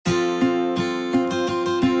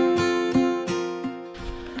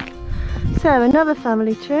So another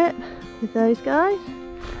family trip with those guys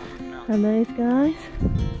and those guys.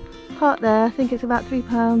 Park there, I think it's about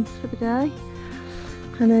 £3 for the day.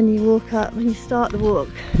 And then you walk up, when you start the walk,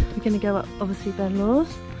 you're going to go up obviously Bheinn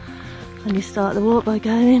Ghlas. And you start the walk by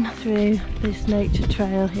going through this nature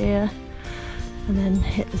trail here and then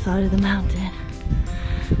hit the side of the mountain.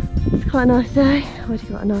 It's quite a nice day, already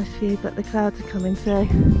got a nice view, but the clouds are coming, so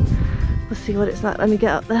we'll see what it's like when we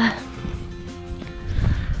get up there.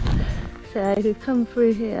 So we've come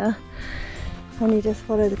through here and you just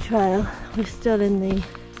follow the trail. We're still in the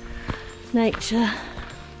nature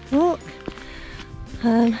walk.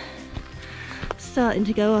 Starting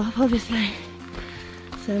to go up obviously,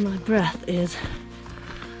 so my breath is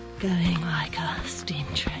going like a steam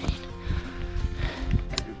train.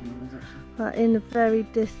 But in the very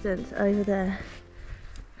distance over there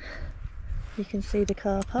you can see the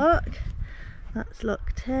car park. That's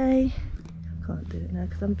Loch Tay. I can't do it now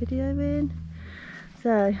because I'm videoing.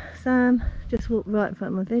 So Sam just walked right in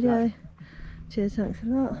front of my video. Cheers, thanks a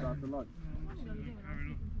lot.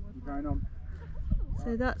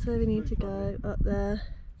 So that's where we need to go, up there.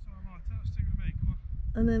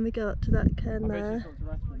 And then we go up to that cairn there.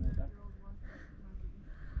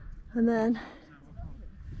 And then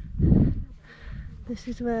this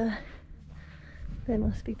is where they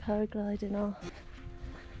must be paragliding off.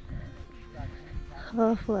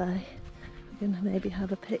 Halfway, we're going to maybe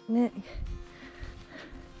have a picnic.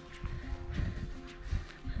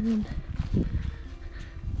 And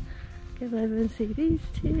go over and see these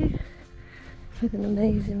two with an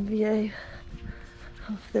amazing view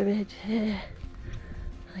of the ridge here.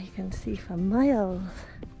 You can see for miles.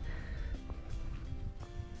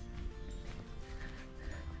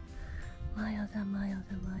 Miles and miles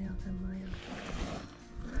and miles and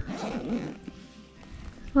miles.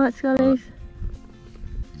 Right, Scullies?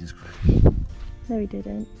 He just crashed. No, he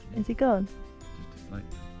didn't. Is he gone? Just a flake.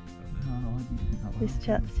 No, I didn't think that This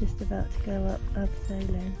chap's just about to go up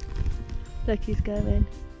abseiling. Look, he's going.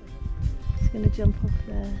 He's going to jump off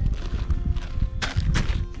there.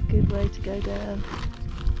 It's a good way to go down.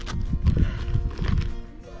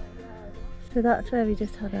 So that's where we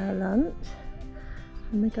just had our lunch.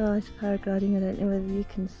 And the guys paragliding, I don't know whether you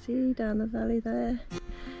can see down the valley there.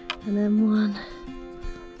 And then one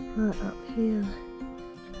right up here,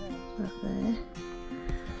 up there.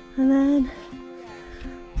 And then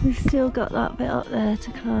we've still got that bit up there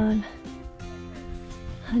to climb.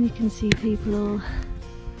 And you can see people all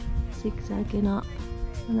zigzagging up.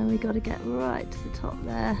 And then we've got to get right to the top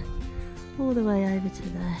there, all the way over to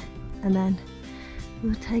there. And then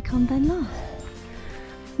we'll take on Bheinn Ghlas.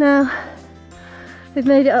 Now, we've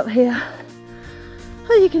made it up here.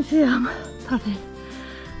 As you can see, I'm puffing.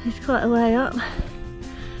 It's quite a way up.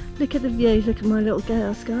 Look at the views, look at my little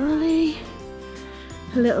gale scully.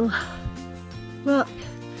 A little rock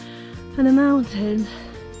and the mountains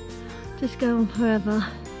just go on forever.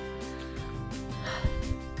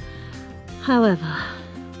 However,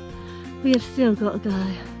 we have still got to go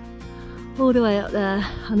all the way up there,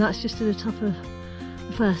 and that's just to the top of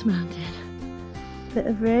the first mountain. Bit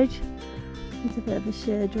of ridge, there's a bit of a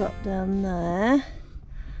sheer drop down there,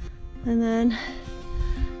 and then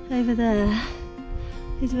over there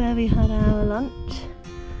is where we had our lunch,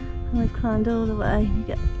 and we've climbed all the way. You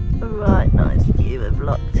get a right nice view of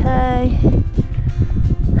Loch Tay,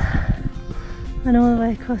 and all the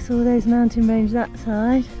way across all those mountain ranges that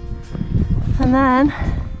side, and then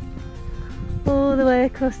all the way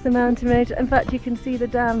across the mountain range. In fact, you can see the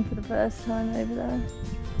dam for the first time over there.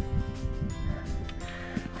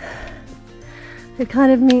 We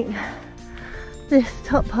kind of meet this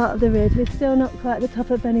top part of the ridge. We're still not quite at the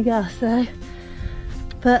top of Bheinn Ghlas though,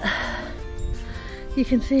 but you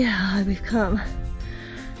can see how high we've come.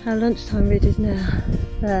 Our lunchtime ridge is now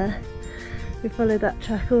there. We followed that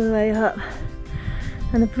track all the way up,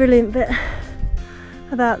 and the brilliant bit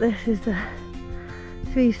about this is the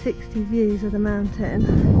 360 views of the mountain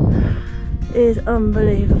is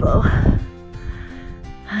unbelievable.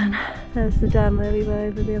 And there's the dam where we were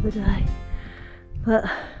over the other day, but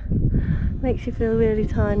makes you feel really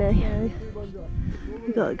tiny.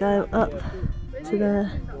 We've got to go up to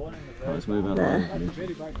there. Let's move out there.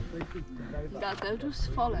 They'll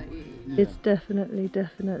just follow you. It's definitely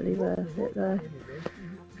worth it though.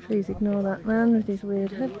 Please ignore that man with his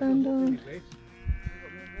weird headband on.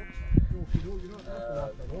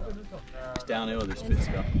 It's downhill, this bit,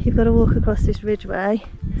 Scott. You've got to walk across this ridgeway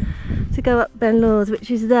to go up Bheinn Ghlas, which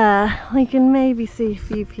is there. You can maybe see a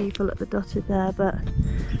few people at the dotted there, but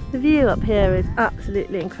the view up here is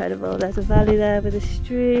absolutely incredible. There's a valley there with a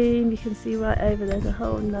stream. You can see right over, there's a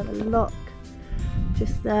whole another loch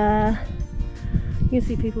just there. You can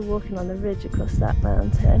see people walking on the ridge across that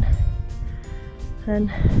mountain, and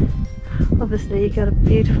obviously you got a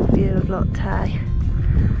beautiful view of Loch Tay.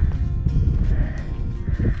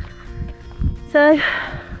 So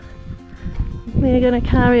we're going to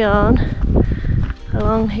carry on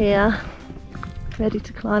along here, ready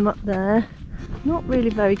to climb up there. Not really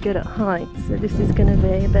very good at heights, so this is going to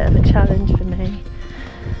be a bit of a challenge for me.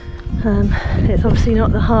 It's obviously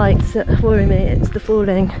not the heights that worry me, it's the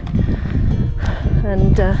falling,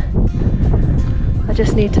 and I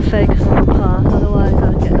just need to focus on the path, otherwise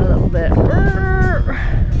I'll get a little bit.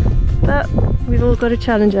 But we've all got to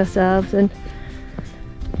challenge ourselves, and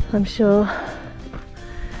I'm sure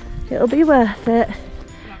it'll be worth it.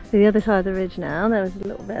 To the other side of the ridge now, there was a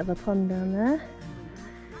little bit of a pond down there.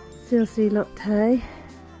 Still see Loch Tay.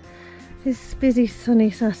 It's a busy sunny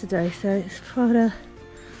Saturday, so it's rather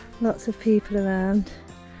lots of people around.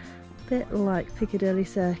 A bit like Piccadilly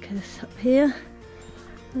Circus up here.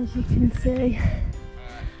 As you can see,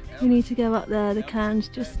 we need to go up there. The cairn's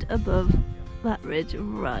just above that ridge,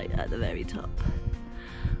 right at the very top.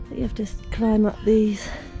 But you have to climb up these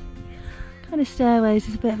kind of stairways.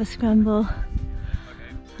 It's a bit of a scramble.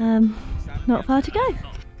 Not far to go.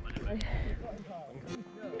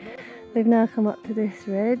 We've now come up to this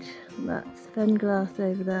ridge. That's Bheinn Ghlas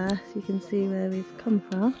over there, so you can see where we've come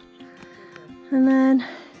from. And then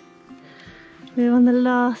we're on the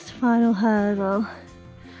last final hurdle.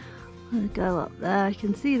 I'll go up there. I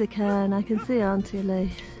can see the cairn, I can see Auntie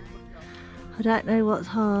Elise. I don't know what's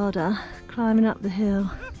harder, climbing up the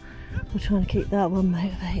hill or trying to keep that one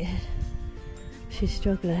motivated. She's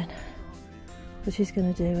struggling, but she's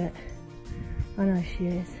going to do it. I know she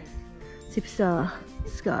is. Superstar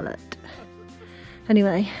Scarlett.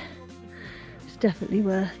 Anyway, it's definitely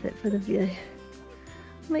worth it for the view.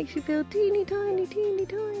 Makes you feel teeny tiny, teeny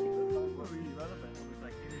tiny.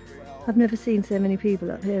 I've never seen so many people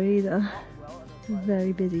up here either. It's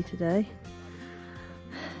very busy today.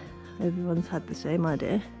 Everyone's had the same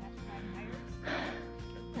idea.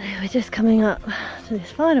 We're just coming up to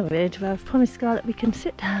this final ridge where I've promised Scarlett we can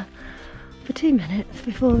sit down for 2 minutes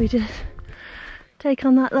before we just take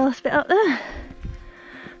on that last bit up there.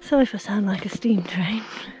 Sorry if I sound like a steam train,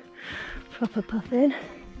 proper puffing,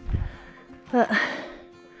 but I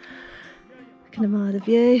can admire the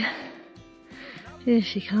view. Here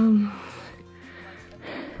she comes,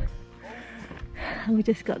 and we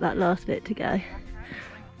just got that last bit to go. Do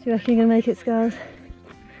you reckon you're gonna make it, Scars?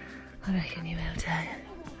 I reckon you will too.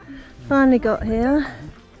 Finally got here.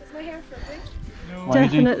 Is my hair flipping? No.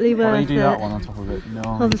 Definitely worth it. Why do you do that one on top of it? No.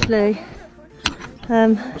 Obviously.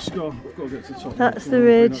 That's the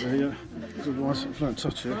ridge. Otherwise, if I don't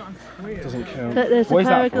touch it, it doesn't count. But there's a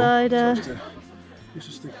paraglider.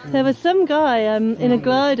 There was some guy in a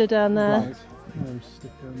glider down there.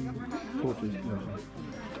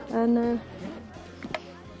 And that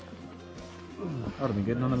would have been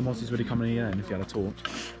good. None of the monsters really coming in if you had a torch,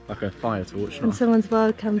 like a fire torch. And someone's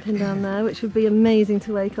wild camping down there, which would be amazing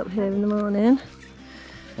to wake up here in the morning.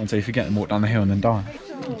 Until you forget and walk down the hill and then die.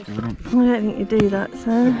 I don't think you do that,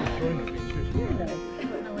 so.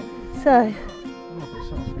 Yeah.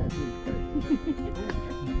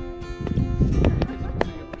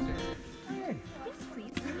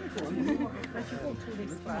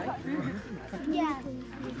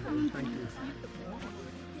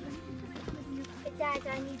 Dad,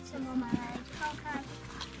 I need some on my leg.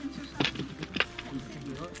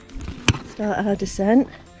 Start our descent.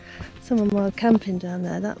 Someone wild camping down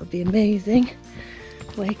there, that would be amazing.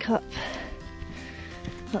 Wake up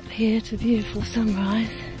here to a beautiful sunrise.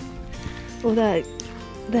 Although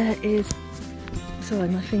there is, sorry,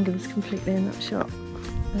 my finger was completely in that shot.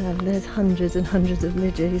 There's hundreds and hundreds of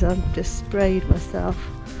midges. I've just sprayed myself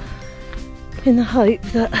in the hope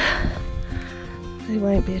that they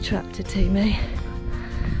won't be attracted to me.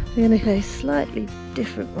 We're going to go a slightly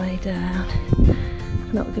different way down.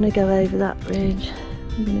 I'm not going to go over that ridge.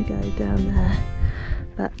 I'm going to go down there,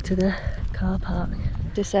 back to the car park.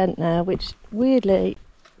 Descent now, which weirdly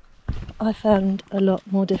I found a lot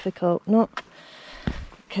more difficult. Not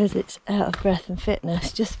because it's out of breath and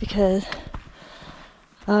fitness, just because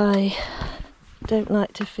I don't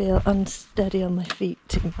like to feel unsteady on my feet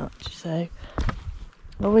too much. So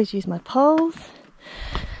I always use my poles,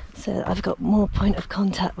 so that I've got more point of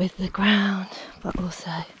contact with the ground, but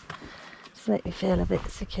also just make me feel a bit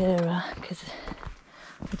securer, because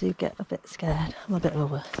I do get a bit scared. I'm a bit of a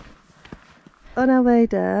wuss. On our way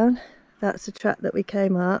down, that's the track that we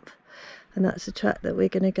came up, and that's the track that we're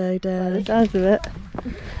going to go down. The sounds of it.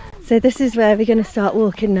 So this is where we're going to start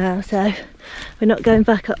walking now. So we're not going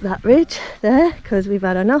back up that ridge there, because we've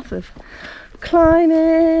had enough of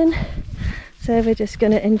climbing. So we're just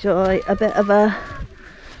going to enjoy a bit of a,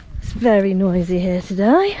 it's very noisy here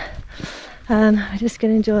today. We're just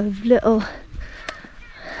going to enjoy a little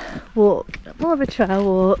walk, more of a trail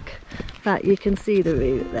walk, that you can see the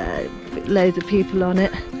route there, loads of people on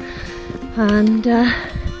it. And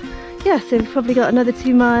yeah, so we've probably got another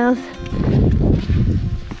 2 miles.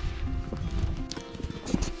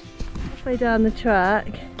 Halfway down the track,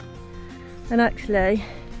 and actually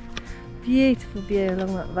beautiful view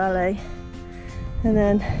along that valley. And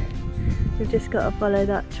then we've just got to follow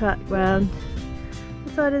that track round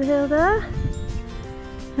the side of the hill there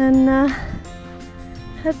and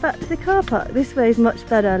head back to the car park. This way is much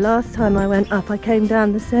better. Last time I went up I came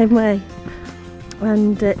down the same way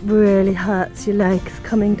and it really hurts your legs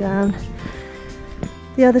coming down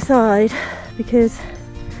the other side because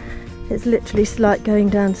it's literally like going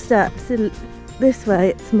down steps. This way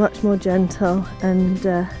it's much more gentle and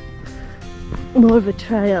more of a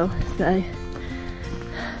trail, so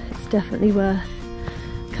it's definitely worth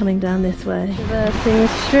coming down this way. Traversing the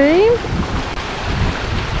stream.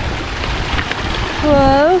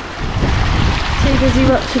 Whoa! Too busy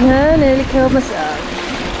watching her, nearly killed myself.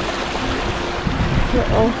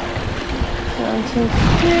 Little mountain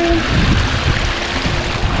stream.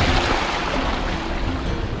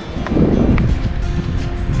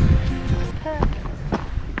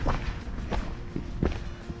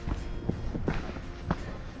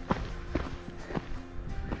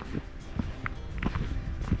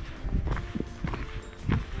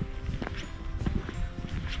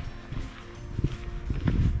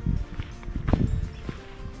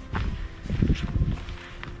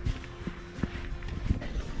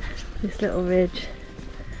 This little ridge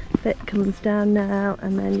bit comes down now,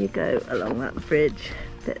 and then you go along that bridge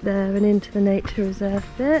bit there and into the nature reserve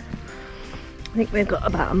bit. I think we've got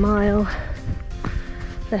about a mile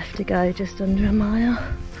left to go, just under a mile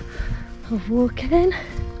of walking.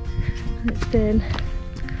 And it's been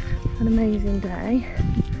an amazing day,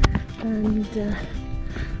 and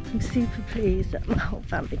I'm super pleased that my whole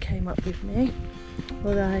family came up with me.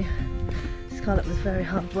 Although Scarlett was very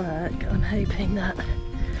hard work, I'm hoping that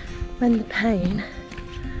when the pain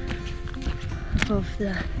of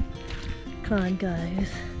the climb goes,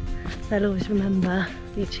 they'll always remember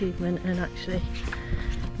the achievement and actually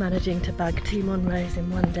managing to bag 2 Munros in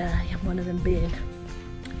one day, and one of them being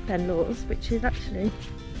Bheinn Ghlas, which is actually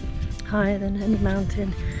higher than any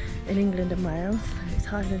mountain in England and Wales. It's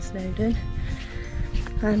higher than Snowdon,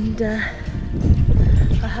 and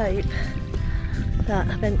I hope that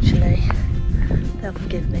eventually they'll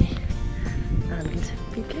forgive me and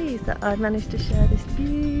be pleased that I managed to share this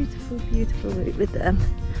beautiful, beautiful route with them,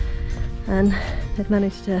 and they've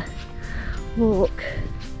managed to walk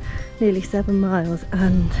nearly 7 miles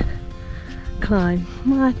and climb,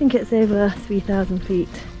 well, I think it's over 3,000 feet,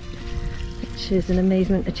 which is an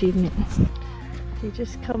amazing achievement. You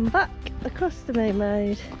just come back across the main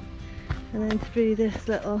road and then through this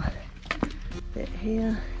little bit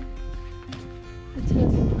here. It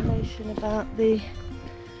tells information about the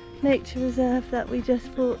nature reserve that we just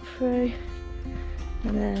walked through,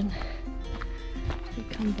 and then we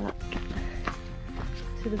come back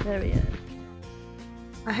to the very end.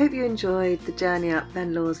 I hope you enjoyed the journey up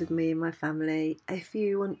Bheinn Ghlas with me and my family. If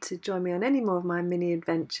you want to join me on any more of my mini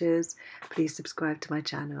adventures, please subscribe to my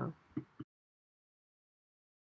channel.